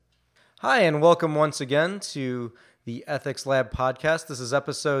Hi, and welcome once again to the Ethics Lab podcast. This is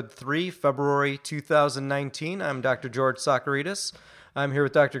episode 3, February 2019. I'm Dr. George Socarides. I'm here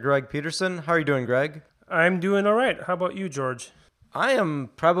with Dr. Greg Peterson. How are you doing, Greg? I'm doing all right. How about you, George? I am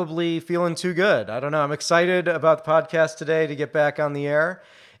probably feeling too good. I don't know. I'm excited about the podcast today to get back on the air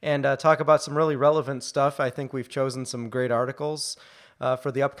and talk about some really relevant stuff. I think we've chosen some great articles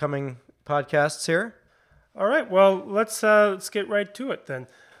for the upcoming podcasts here. All right. Well, let's get right to it then.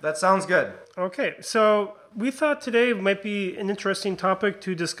 That sounds good. Okay. So we thought today might be an interesting topic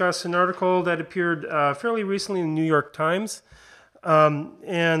to discuss an article that appeared fairly recently in the New York Times.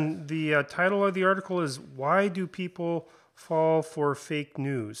 And the title of the article is "Why Do People Fall for Fake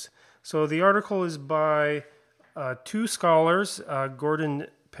News?" So the article is by two scholars, Gordon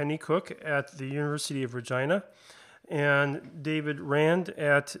Pennycook at the University of Regina and David Rand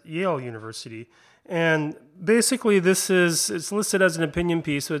at Yale University. And basically it's listed as an opinion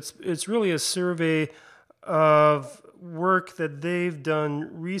piece, so it's really a survey of work that they've done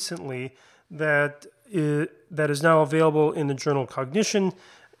recently that is now available in the journal Cognition.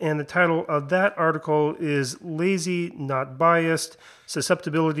 And the title of that article is "Lazy, Not Biased.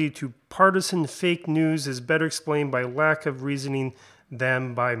 Susceptibility to Partisan Fake News is Better Explained by Lack of Reasoning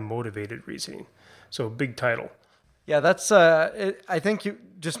than by Motivated Reasoning." So big title. Yeah, that's. I think you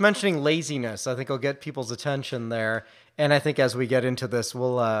just mentioning laziness, I think will get people's attention there, and I think as we get into this,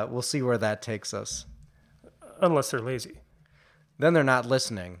 we'll see where that takes us. Unless they're lazy, then they're not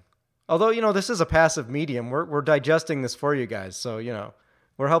listening. Although this is a passive medium, we're digesting this for you guys, so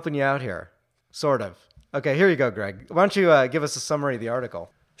we're helping you out here, sort of. Okay, here you go, Greg. Why don't you give us a summary of the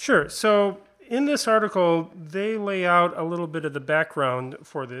article? Sure. So in this article, they lay out a little bit of the background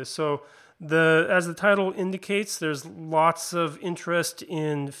for this. So as the title indicates, there's lots of interest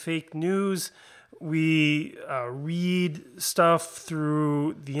in fake news. We read stuff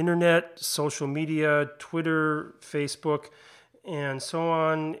through the internet, social media, Twitter, Facebook, and so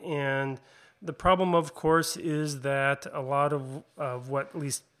on. And the problem, of course, is that a lot of what at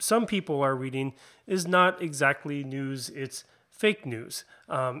least some people are reading is not exactly news, it's fake news.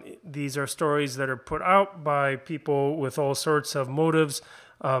 These are stories that are put out by people with all sorts of motives,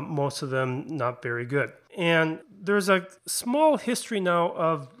 most of them not very good. And there's a small history now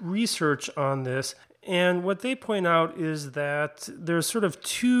of research on this. And what they point out is that there's sort of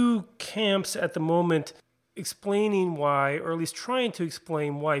two camps at the moment explaining why, or at least trying to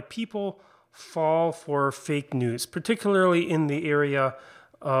explain why people fall for fake news, particularly in the area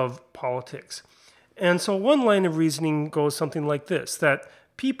of politics. And so one line of reasoning goes something like this, that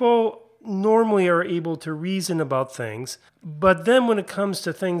people normally are able to reason about things, but then when it comes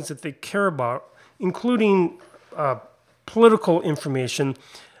to things that they care about, including political information,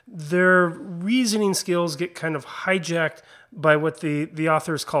 their reasoning skills get kind of hijacked by what the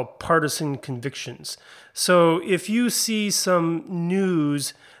authors call partisan convictions. So if you see some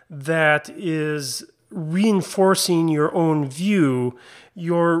news that is reinforcing your own view,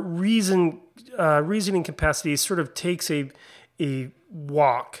 your reasoning capacity sort of takes a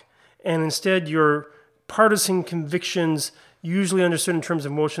walk. And instead, your partisan convictions, usually understood in terms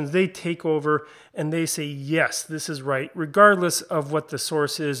of emotions, they take over and they say, yes, this is right, regardless of what the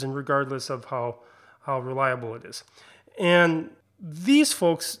source is and regardless of how reliable it is. And these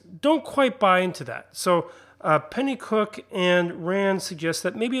folks don't quite buy into that. So Pennycook and Rand suggest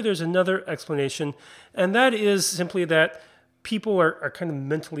that maybe there's another explanation, and that is simply that people are kind of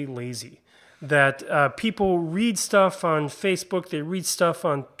mentally lazy. That people read stuff on Facebook, they read stuff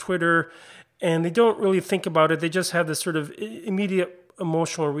on Twitter, and they don't really think about it. They just have this sort of immediate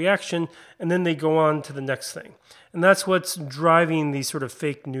emotional reaction, and then they go on to the next thing. And that's what's driving these sort of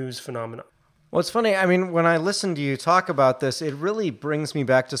fake news phenomena. Well, it's funny. I mean, when I listen to you talk about this, it really brings me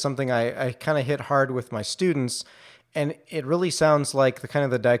back to something I kind of hit hard with my students. And it really sounds like the kind of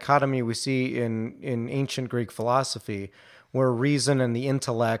the dichotomy we see in ancient Greek philosophy, where reason and the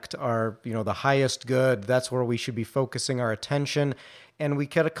intellect are, the highest good. That's where we should be focusing our attention. And we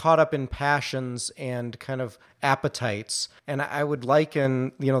get caught up in passions and kind of appetites. And I would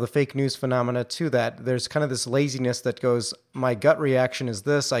liken, the fake news phenomena to that. There's kind of this laziness that goes, my gut reaction is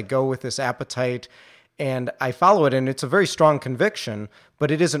this. I go with this appetite and I follow it. And it's a very strong conviction,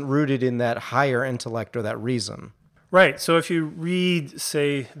 but it isn't rooted in that higher intellect or that reason. Right. So if you read,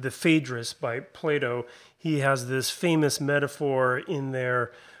 say, the Phaedrus by Plato, he has this famous metaphor in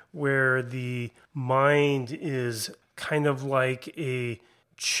there where the mind is kind of like a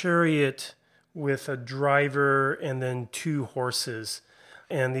chariot with a driver and then two horses.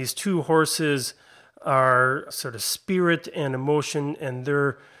 And these two horses are sort of spirit and emotion, and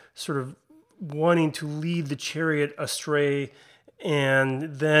they're sort of wanting to lead the chariot astray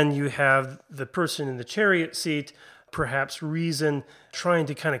And then you have the person in the chariot seat, perhaps reason, trying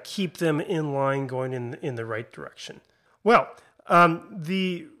to kind of keep them in line, going in the right direction. Well,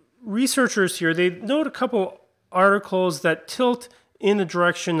 the researchers here, they note a couple articles that tilt in the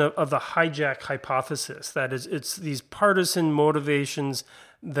direction of the hijack hypothesis. That is, it's these partisan motivations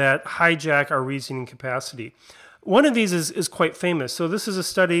that hijack our reasoning capacity. One of these is quite famous. So this is a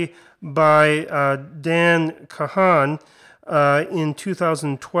study by Dan Kahan in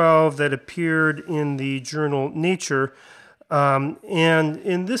 2012 that appeared in the journal Nature. And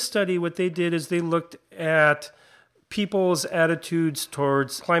in this study, what they did is they looked at people's attitudes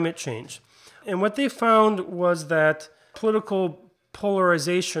towards climate change. And what they found was that political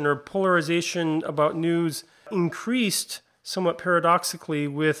polarization or polarization about news increased somewhat paradoxically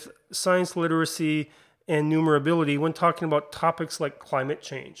with science literacy and numerability when talking about topics like climate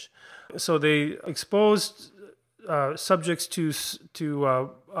change. So they exposed subjects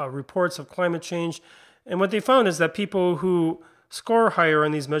to reports of climate change, and what they found is that people who score higher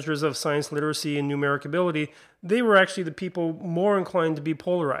on these measures of science literacy and numeric ability, they were actually the people more inclined to be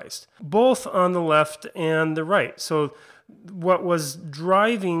polarized, both on the left and the right. So what was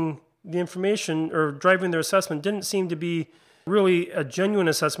driving the information or driving their assessment didn't seem to be really a genuine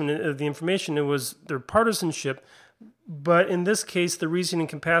assessment of the information. It was their partisanship. But in this case, the reasoning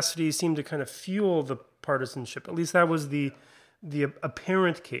capacity seemed to kind of fuel the partisanship. At least that was the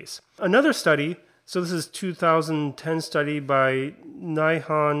apparent case. Another study, so this is 2010 study by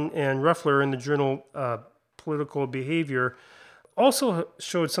Nyhan and Ruffler in the journal Political Behavior, also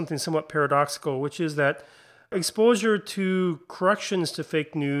showed something somewhat paradoxical, which is that exposure to corrections to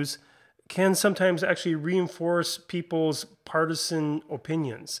fake news can sometimes actually reinforce people's partisan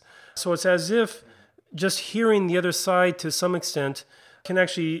opinions. So it's as if just hearing the other side to some extent can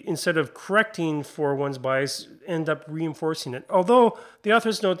actually, instead of correcting for one's bias, end up reinforcing it. Although the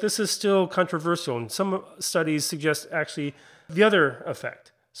authors note this is still controversial, and some studies suggest actually the other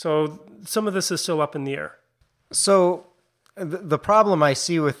effect. So some of this is still up in the air. So the problem I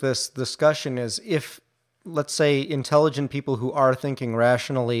see with this discussion is if, let's say, intelligent people who are thinking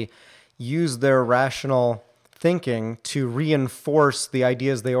rationally use their rational thinking to reinforce the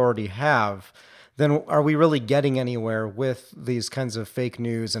ideas they already have, then are we really getting anywhere with these kinds of fake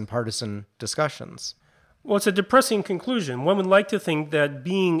news and partisan discussions? Well, it's a depressing conclusion. One would like to think that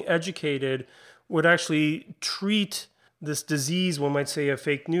being educated would actually treat this disease, one might say, of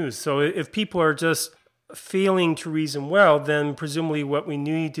fake news. So if people are just failing to reason well, then presumably what we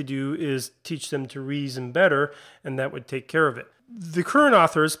need to do is teach them to reason better, and that would take care of it. The current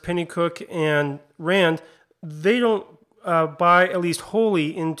authors, Pennycook and Rand, they don't buy at least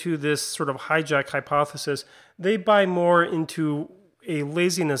wholly into this sort of hijack hypothesis. They buy more into a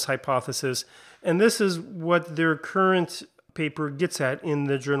laziness hypothesis, and this is what their current paper gets at in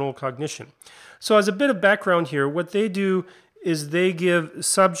the journal Cognition. So as a bit of background here, what they do is they give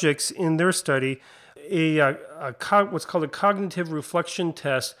subjects in their study what's called a cognitive reflection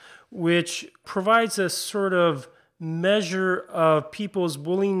test, which provides a sort of measure of people's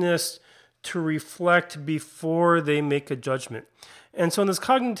willingness to reflect before they make a judgment. And so in this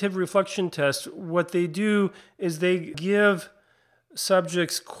cognitive reflection test, what they do is they give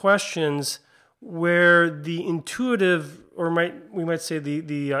subjects questions where the intuitive, or we might say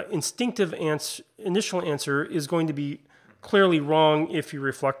the instinctive initial answer is going to be clearly wrong if you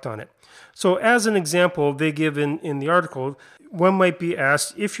reflect on it. So as an example, they give in the article, one might be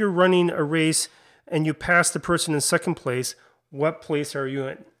asked, if you're running a race and you pass the person in second place, what place are you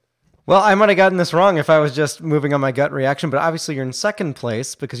in? Well, I might have gotten this wrong if I was just moving on my gut reaction, but obviously you're in second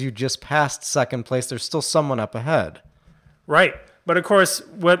place because you just passed second place. There's still someone up ahead. Right. But of course,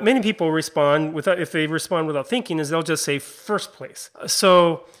 what many people respond if they respond without thinking is they'll just say first place.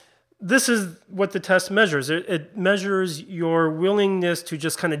 So this is what the test measures. It measures your willingness to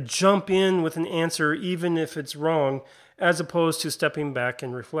just kind of jump in with an answer, even if it's wrong, as opposed to stepping back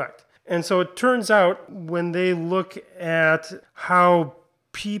and reflect. And so it turns out when they look at how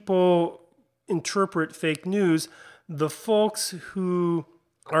people interpret fake news, the folks who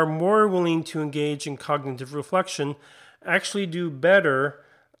are more willing to engage in cognitive reflection actually do better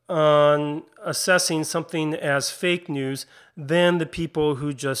on assessing something as fake news than the people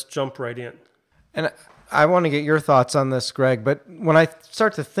who just jump right in. And I want to get your thoughts on this, Greg, but when I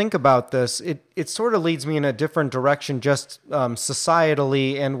start to think about this, it sort of leads me in a different direction, just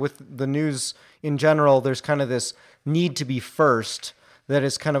societally and with the news in general. There's kind of this need to be first that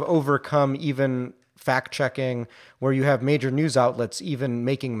has kind of overcome even fact-checking, where you have major news outlets even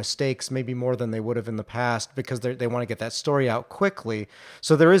making mistakes, maybe more than they would have in the past, because they want to get that story out quickly.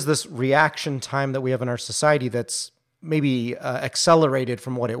 So there is this reaction time that we have in our society that's maybe accelerated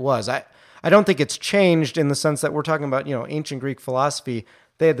from what it was. I don't think it's changed in the sense that we're talking about, ancient Greek philosophy.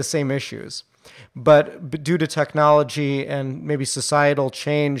 They had the same issues. But due to technology and maybe societal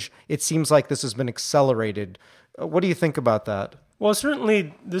change, it seems like this has been accelerated. What do you think about that? Well,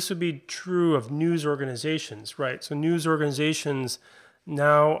 certainly this would be true of news organizations, right? So news organizations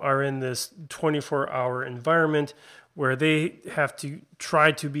now are in this 24-hour environment where they have to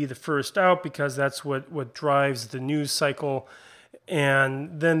try to be the first out because that's what drives the news cycle.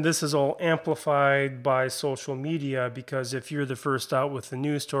 And then this is all amplified by social media, because if you're the first out with the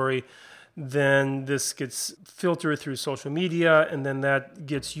news story, then this gets filtered through social media, and then that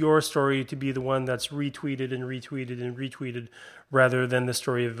gets your story to be the one that's retweeted and retweeted and retweeted rather than the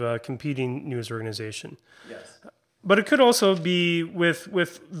story of a competing news organization. Yes. But it could also be with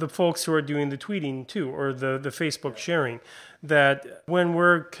the folks who are doing the tweeting too, or the Facebook sharing, that when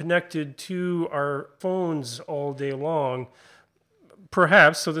we're connected to our phones all day long,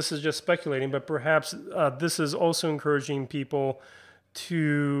 perhaps, so this is just speculating, but perhaps this is also encouraging people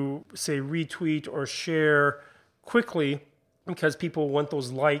to, say, retweet or share quickly because people want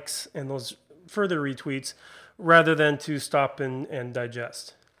those likes and those further retweets rather than to stop and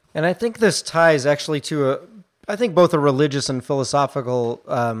digest. And I think this ties actually to I think both a religious and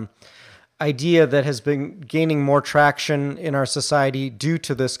philosophical idea that has been gaining more traction in our society due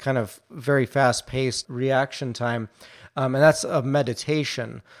to this kind of very fast-paced reaction time. And that's a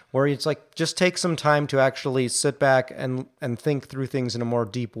meditation, where it's like, just take some time to actually sit back and think through things in a more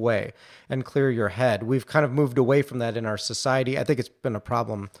deep way and clear your head. We've kind of moved away from that in our society. I think it's been a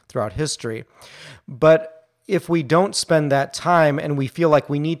problem throughout history. But if we don't spend that time and we feel like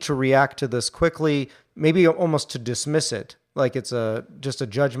we need to react to this quickly, maybe almost to dismiss it, like it's just a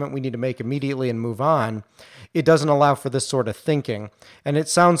judgment we need to make immediately and move on, it doesn't allow for this sort of thinking. And it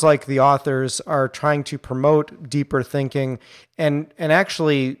sounds like the authors are trying to promote deeper thinking and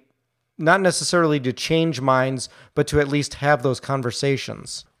actually not necessarily to change minds, but to at least have those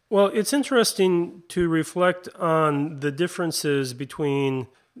conversations. Well, it's interesting to reflect on the differences between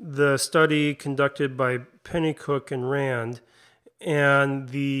the study conducted by Pennycook and Rand and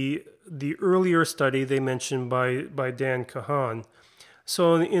the earlier study they mentioned by Dan Kahan.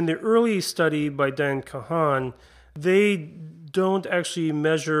 So in the early study by Dan Kahan, they don't actually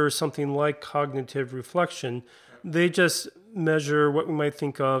measure something like cognitive reflection. They just measure what we might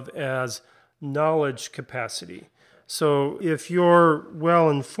think of as knowledge capacity. So if you're well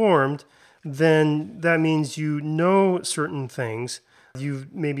informed, then that means you know certain things.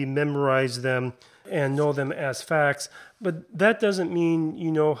 You've maybe memorized them and know them as facts, but that doesn't mean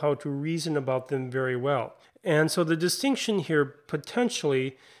you know how to reason about them very well. And so the distinction here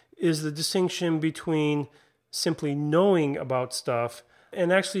potentially is the distinction between simply knowing about stuff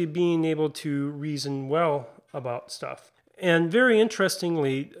and actually being able to reason well about stuff. And very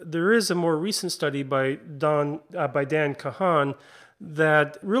interestingly, there is a more recent study by Dan Kahan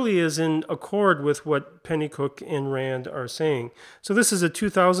that really is in accord with what Pennycook and Rand are saying. So this is a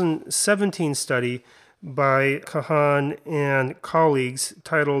 2017 study by Kahan and colleagues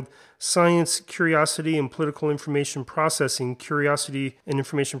titled Science, Curiosity, and Political Information Processing, Curiosity and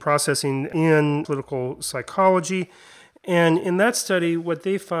Information Processing in Political Psychology. And in that study, what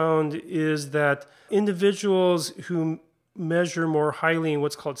they found is that individuals who measure more highly in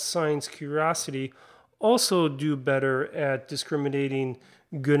what's called science curiosity also do better at discriminating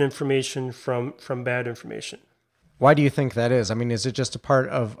good information from bad information. Why do you think that is? I mean, is it just a part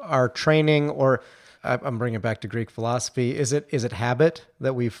of our training, or I'm bringing it back to Greek philosophy? Is it habit,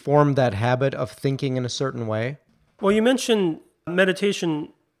 that we've formed that habit of thinking in a certain way? Well, you mentioned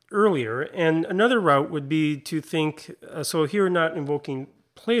meditation earlier, and another route would be to think, so here not invoking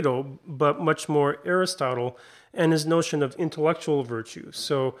Plato, but much more Aristotle and his notion of intellectual virtue.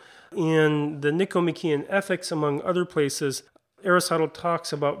 So in the Nicomachean Ethics, among other places, Aristotle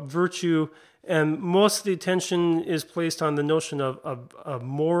talks about virtue, and most of the attention is placed on the notion of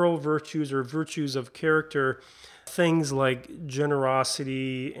moral virtues or virtues of character, things like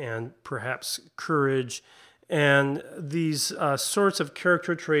generosity and perhaps courage, and these sorts of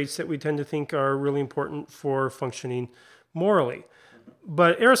character traits that we tend to think are really important for functioning morally.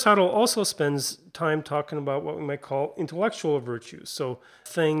 But Aristotle also spends time talking about what we might call intellectual virtues. So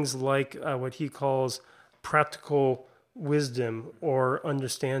things like what he calls practical wisdom or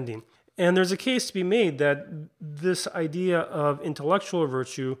understanding. And there's a case to be made that this idea of intellectual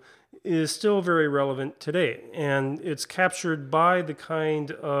virtue is still very relevant today. And it's captured by the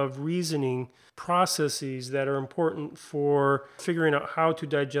kind of reasoning processes that are important for figuring out how to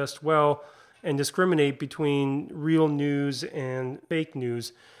digest well and discriminate between real news and fake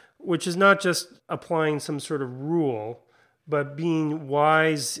news, which is not just applying some sort of rule, but being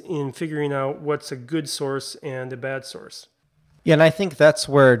wise in figuring out what's a good source and a bad source. Yeah, and I think that's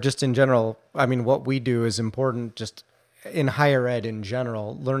where, just in general, I mean, what we do is important just in higher ed in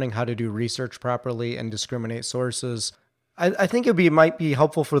general, learning how to do research properly and discriminate sources. I think might be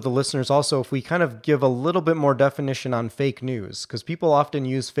helpful for the listeners also if we kind of give a little bit more definition on fake news, because people often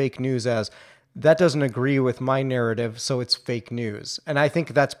use fake news as that doesn't agree with my narrative, so it's fake news. And I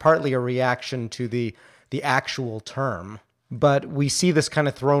think that's partly a reaction to the actual term. But we see this kind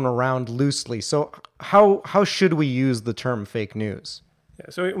of thrown around loosely. So how should we use the term fake news? Yeah,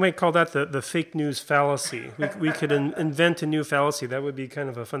 so we might call that the fake news fallacy. We could invent a new fallacy. That would be kind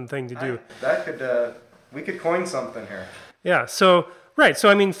of a fun thing to do. We could coin something here. Yeah, so, right. So,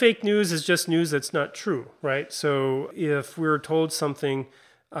 I mean, fake news is just news that's not true, right? So if we're told something,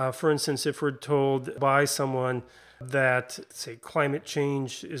 for instance, if we're told by someone that, say, climate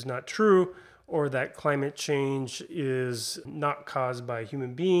change is not true, or that climate change is not caused by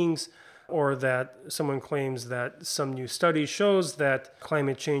human beings, or that someone claims that some new study shows that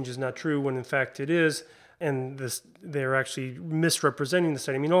climate change is not true when in fact it is, and they're actually misrepresenting the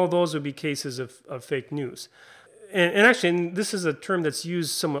study. I mean, all those would be cases of fake news. And actually, this is a term that's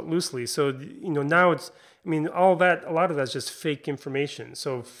used somewhat loosely. So, now a lot of that's just fake information.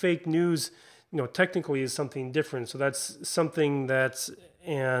 So fake news, technically is something different. So that's something that's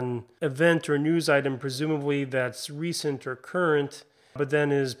an event or news item, presumably that's recent or current, but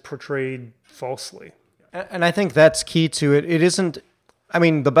then is portrayed falsely. And I think that's key to it. It isn't,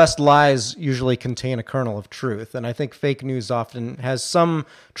 the best lies usually contain a kernel of truth. And I think fake news often has some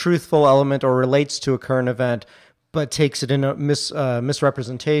truthful element or relates to a current event, but takes it in a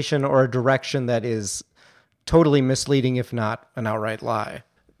misrepresentation or a direction that is totally misleading, if not an outright lie.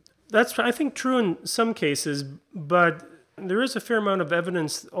 That's, I think, true in some cases, but there is a fair amount of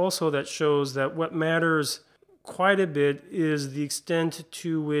evidence also that shows that what matters quite a bit is the extent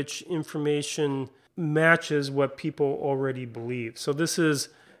to which information matches what people already believe. So this is,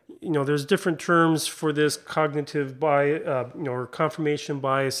 there's different terms for this. Cognitive bias, or confirmation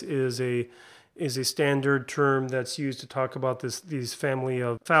bias is a standard term that's used to talk about these family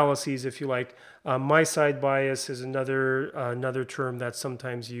of fallacies, if you like. My side bias is another term that's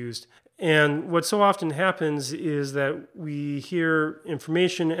sometimes used. And what so often happens is that we hear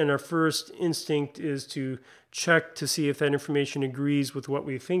information and our first instinct is to check to see if that information agrees with what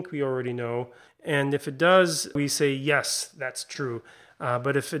we think we already know. And if it does, we say, yes, that's true.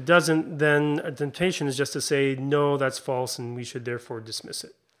 But if it doesn't, then a temptation is just to say, no, that's false, and we should therefore dismiss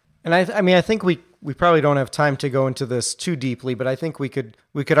it. And I think we probably don't have time to go into this too deeply, but I think we could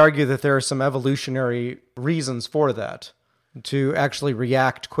argue that there are some evolutionary reasons for that, to actually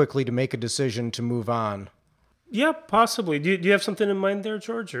react quickly to make a decision to move on. Yeah, possibly. Do you have something in mind there,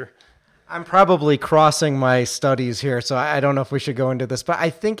 George? Or? I'm probably crossing my studies here, so I don't know if we should go into this, but I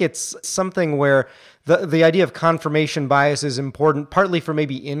think it's something where the idea of confirmation bias is important, partly for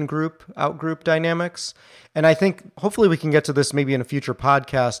maybe in-group, out-group dynamics. And I think hopefully we can get to this maybe in a future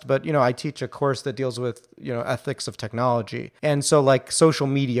podcast, but, I teach a course that deals with, ethics of technology. And so like social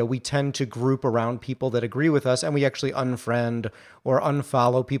media, we tend to group around people that agree with us, and we actually unfriend or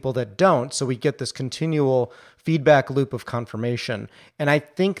unfollow people that don't. So we get this continual feedback loop of confirmation. And I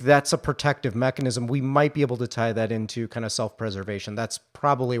think that's a protective mechanism. We might be able to tie that into kind of self-preservation. That's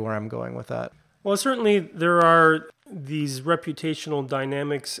probably where I'm going with that. Well, certainly there are these reputational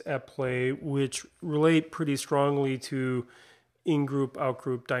dynamics at play which relate pretty strongly to in-group,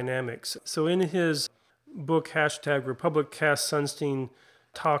 out-group dynamics. So in his book, #Republic, Cass Sunstein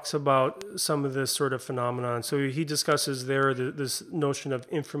talks about some of this sort of phenomenon. So he discusses there this notion of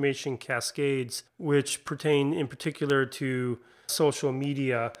information cascades, which pertain in particular to social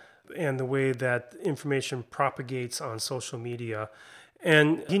media and the way that information propagates on social media.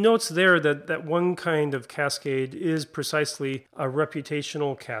 And he notes there that one kind of cascade is precisely a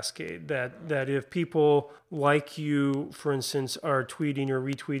reputational cascade, that if people like you, for instance, are tweeting or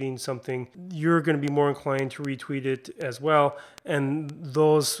retweeting something, you're going to be more inclined to retweet it as well. And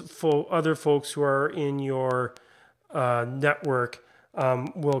those other folks who are in your network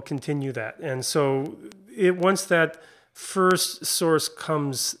will continue that. And so once that first source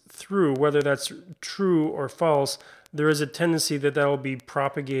comes through, whether that's true or false, there is a tendency that will be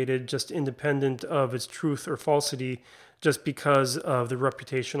propagated just independent of its truth or falsity, just because of the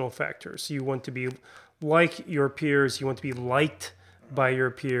reputational factors. You want to be like your peers, you want to be liked by your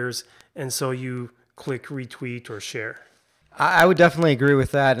peers, and so you click retweet or share. I would definitely agree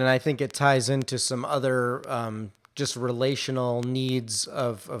with that, and I think it ties into some other just relational needs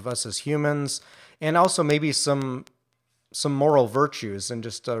of us as humans, and also maybe some some moral virtues and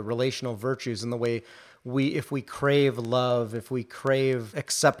just relational virtues in the way if we crave love, if we crave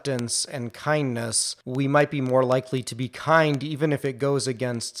acceptance and kindness, we might be more likely to be kind, even if it goes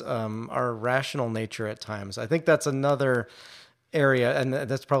against our rational nature at times. I think that's another area, and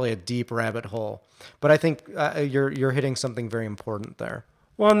that's probably a deep rabbit hole. But I think you're hitting something very important there.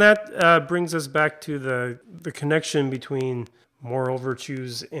 Well, and that brings us back to the connection between moral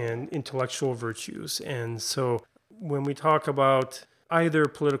virtues and intellectual virtues. And so when we talk about either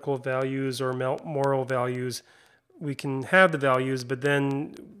political values or moral values, we can have the values, but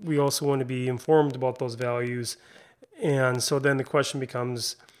then we also want to be informed about those values. And so then the question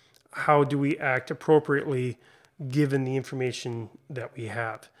becomes, how do we act appropriately given the information that we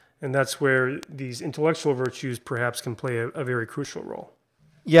have? And that's where these intellectual virtues perhaps can play a very crucial role.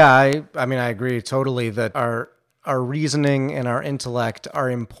 Yeah, I mean, I agree totally that our reasoning and our intellect are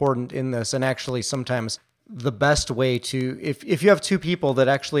important in this. And actually, sometimes the best way to, if you have two people that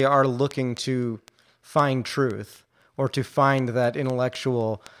actually are looking to find truth or to find that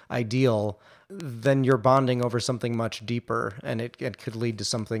intellectual ideal, then you're bonding over something much deeper, and it could lead to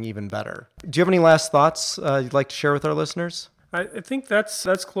something even better. Do you have any last thoughts you'd like to share with our listeners? I think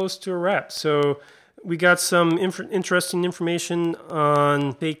that's close to a wrap. So we got some interesting information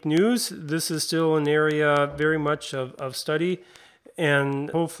on fake news. This is still an area very much of study, and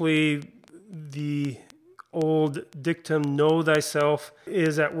hopefully the old dictum, know thyself,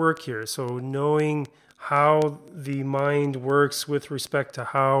 is at work here. So knowing how the mind works with respect to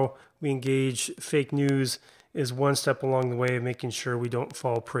how we engage fake news is one step along the way of making sure we don't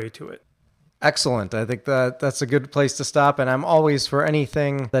fall prey to it. Excellent. I think that's a good place to stop. And I'm always for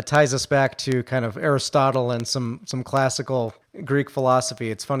anything that ties us back to kind of Aristotle and some classical Greek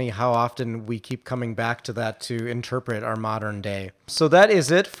philosophy. It's funny how often we keep coming back to that to interpret our modern day. So that is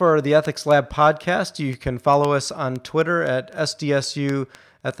it for the Ethics Lab podcast. You can follow us on Twitter at SDSU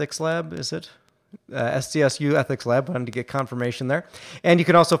Ethics Lab, is it? SDSU Ethics Lab. Wanted to get confirmation there. And you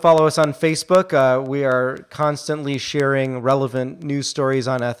can also follow us on Facebook. We are constantly sharing relevant news stories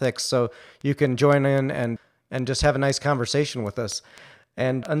on ethics, so you can join in and just have a nice conversation with us.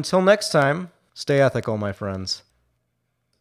 And until next time, stay ethical, my friends.